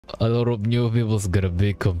A lot of new people's gonna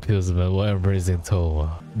be confused about why I'm raising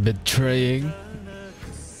Thoma. Betraying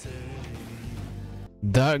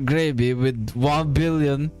Dark Gravy with 1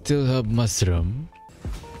 billion to have mushroom.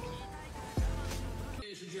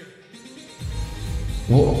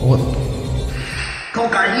 What?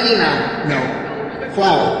 Cocaina? No.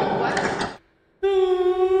 Flower.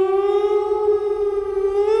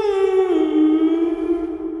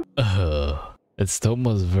 It's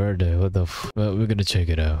Thoma's birthday. What the f? Well, we're gonna check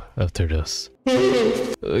it out after this.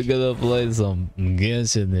 We're gonna play some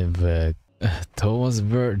Genshin in fact. Thoma's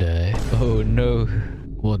birthday. Oh no.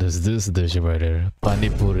 What is this dish right here?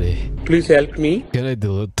 Panipuri. Please help me. Can I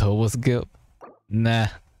delete Thoma's guilt? Nah.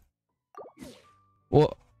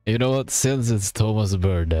 What? You know what? Since it's Thoma's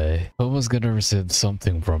birthday, Thoma's gonna receive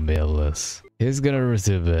something from me at least. He's gonna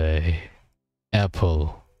receive a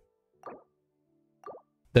apple.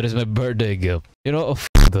 That is my birthday gift. You know, f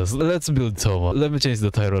this. Let's build Thoma. Let me change the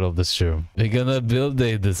title of the stream. We're gonna build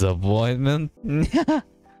a disappointment.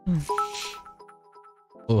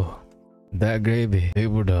 Oh, that gravy. They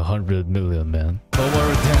were the 100 million, man. Thoma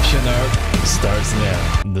redemption arc starts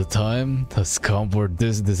now. The time has come for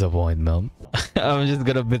this disappointment. I'm just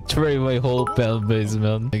gonna betray my whole fan base,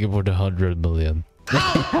 man. Thank you for the 100 million.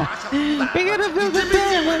 We're gonna build a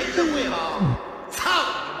Thoma.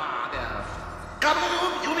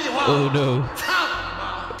 Oh no.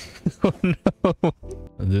 Oh no.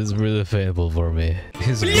 This is really painful for me.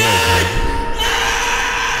 He's broke, man.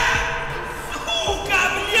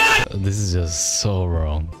 This is just so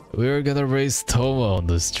wrong. We're gonna raise Thoma on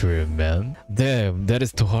the stream, man. Damn, that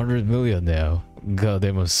is 200 million now. God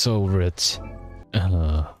damn, I'm so rich.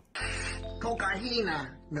 Cocaina?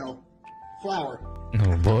 No. Flower.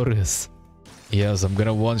 Oh, Boris. Yes, I'm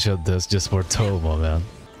gonna one-shot this just for Thoma, man.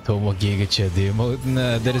 Thoma Giga Chat demo?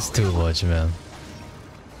 Nah, that is too much, man.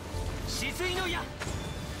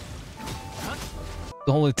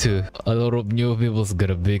 Only two. A lot of new people's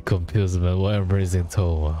gonna be confused about why I'm raising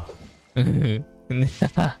Thoma. I'm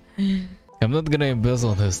not gonna invest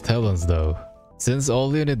on his talents though. Since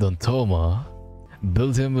all you need on Thoma,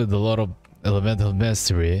 build him with a lot of elemental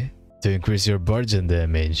mastery to increase your bargain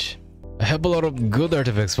damage. I have a lot of good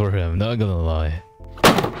artifacts for him, not gonna lie.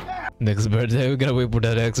 Next birthday, we're gonna wait for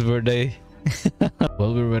that next birthday.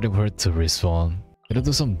 While we're waiting for it to respawn, gonna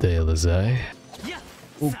do some dailies, eh?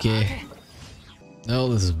 Okay. Now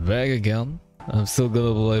this is back again. I'm still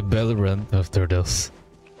gonna play Valorant after this.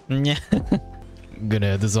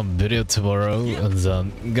 Gonna do some video tomorrow and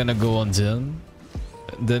then gonna go on gym.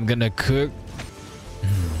 Then gonna cook.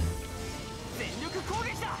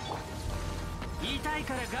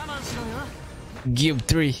 Give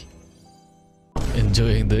 3.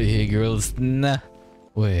 Enjoying the e-girls? Nah.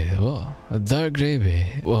 Wait, what? A dark gravy?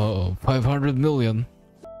 Whoa, 500 million.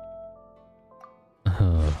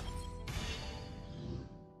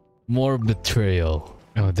 More betrayal.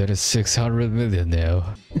 Oh, that is 600 million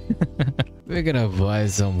now. We're gonna buy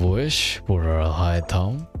some wish for our high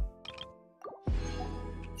town.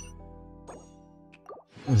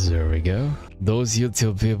 There we go. Those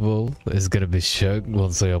YouTube people is gonna be shocked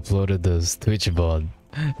once I uploaded this Twitch bot.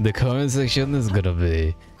 The comment section is gonna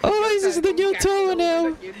be, oh, this is the new Thoma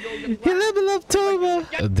now! He level up Thoma!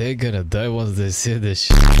 They're gonna die once they see this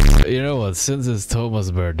shit. You know what, since it's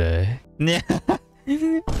Thoma's birthday,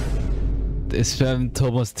 spam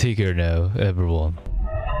Thoma's sticker now, everyone.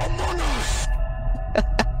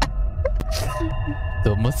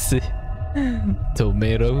 Thomas,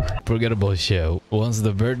 tomato. Forget about show. Once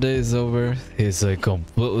the birthday is over, he's a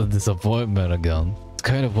complete disappointment again. It's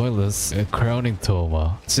kind of pointless crowning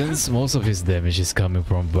Thoma, since most of his damage is coming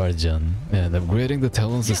from Barjan, and upgrading the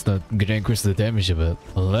talents is not gonna increase the damage of it.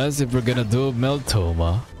 Unless if we're gonna do melt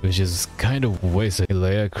Thoma, which is kind of waste.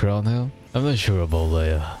 Leia crown him? I'm not sure about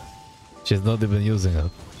Leia. She's not even using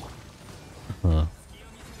it.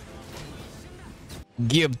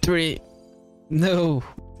 Give 3. No.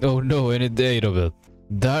 Oh no, I need 8 of it.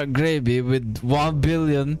 Dark gravy with 1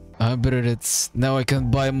 billion. I bet it's now I can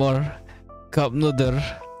buy more. Cup noodle.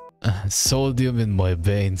 Sodium in my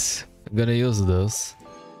veins. I'm gonna use this.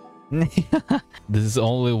 This is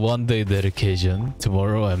only 1 day dedication.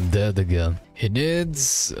 Tomorrow I'm dead again. He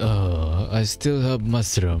needs... I still have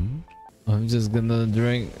mushroom. I'm just gonna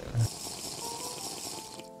drink...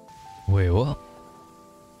 Wait, what?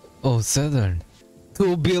 Oh, Saturn.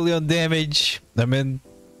 2 billion damage. I mean,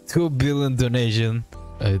 2 billion donation.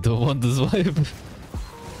 I don't want this vibe.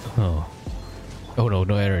 Oh. Oh no,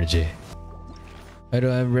 no energy. I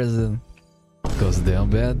don't have resin. Goes down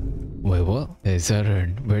bad. Wait, what? Hey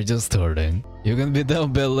Saturn, we're just starting. You can be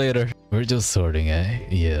down bad later. We're just sorting, eh?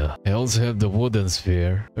 Yeah. I also have the wooden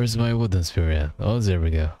sphere. Where's my wooden sphere at? Oh, there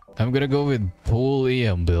we go. I'm gonna go with full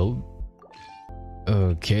EM build.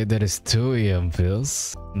 Okay, that is 2 EM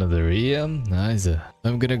pills. Another EM? Nice.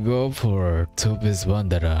 I'm gonna go for 2-piece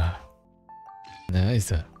Wanderer.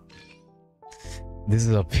 Nice. This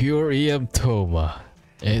is a pure EM Thoma.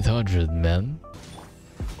 800, man.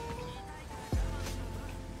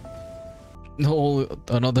 No,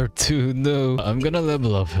 another 2, no. I'm gonna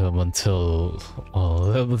level up him until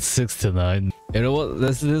level 69. You know what?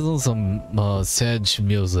 Let's listen to some Sage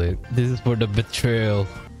music. This is for the betrayal.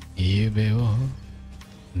 夢を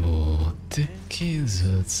持って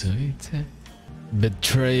傷ついて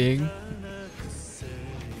Betraying.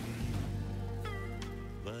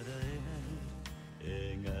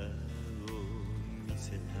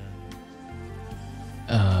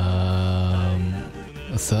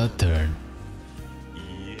 Saturn.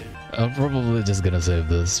 I'm probably just gonna save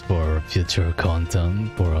this for future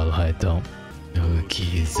content for Alhaito.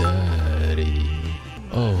 Okizari.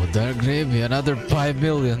 Oh, Dark Gravy, another 5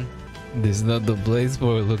 million. This is not the place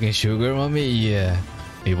for looking sugar mommy? Yeah.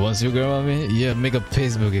 You want sugar mommy? Yeah, make a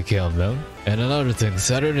Facebook account, man. And another thing,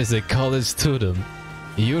 Saturn is a college student.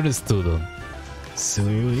 Uni student.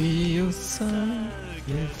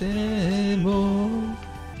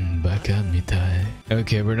 Bakamitai.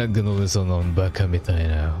 Okay, we're not gonna listen on Bakamitai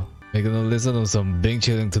now. We're gonna listen on some Bing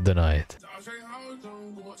Chilling to the Night.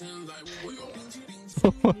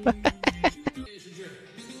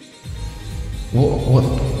 What?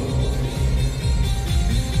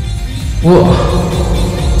 Whoa.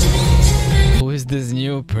 Who is this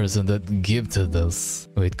new person that gifted us?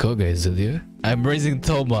 Wait, Koga, is it you? I'm raising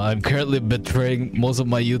Thoma. I'm currently betraying most of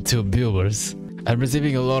my YouTube viewers. I'm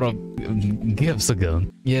receiving a lot of gifts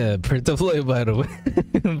again. Yeah, print to play, by the way.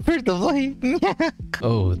 Print to play.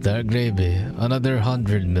 Oh, Dark Gravy. Another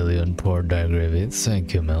 100 million for Dark Gravy.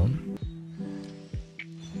 Thank you, man.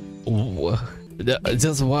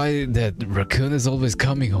 Just why that raccoon is always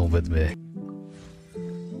coming home with me.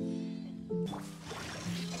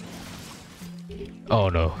 Oh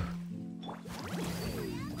no.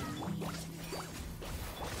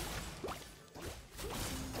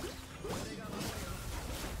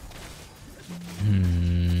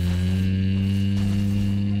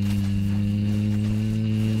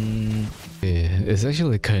 Yeah, it's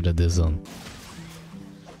actually kinda this one.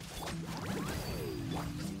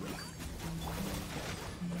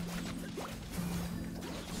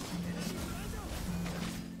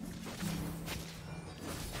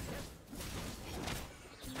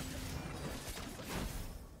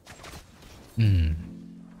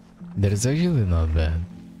 That is actually not bad.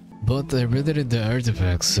 But I really need the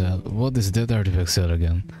artifact set. What is that artifact set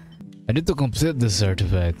again? I need to complete this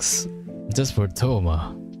artifacts. Just for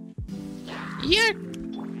Thoma. Yeah.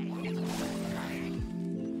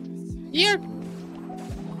 Yeah.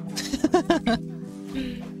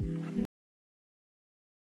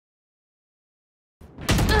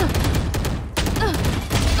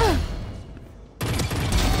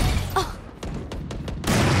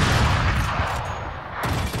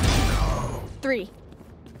 Three.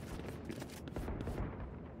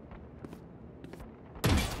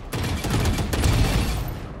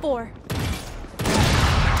 Four.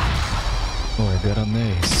 Oh, I got an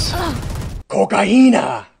ace.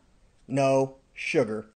 Cocaina! No, sugar.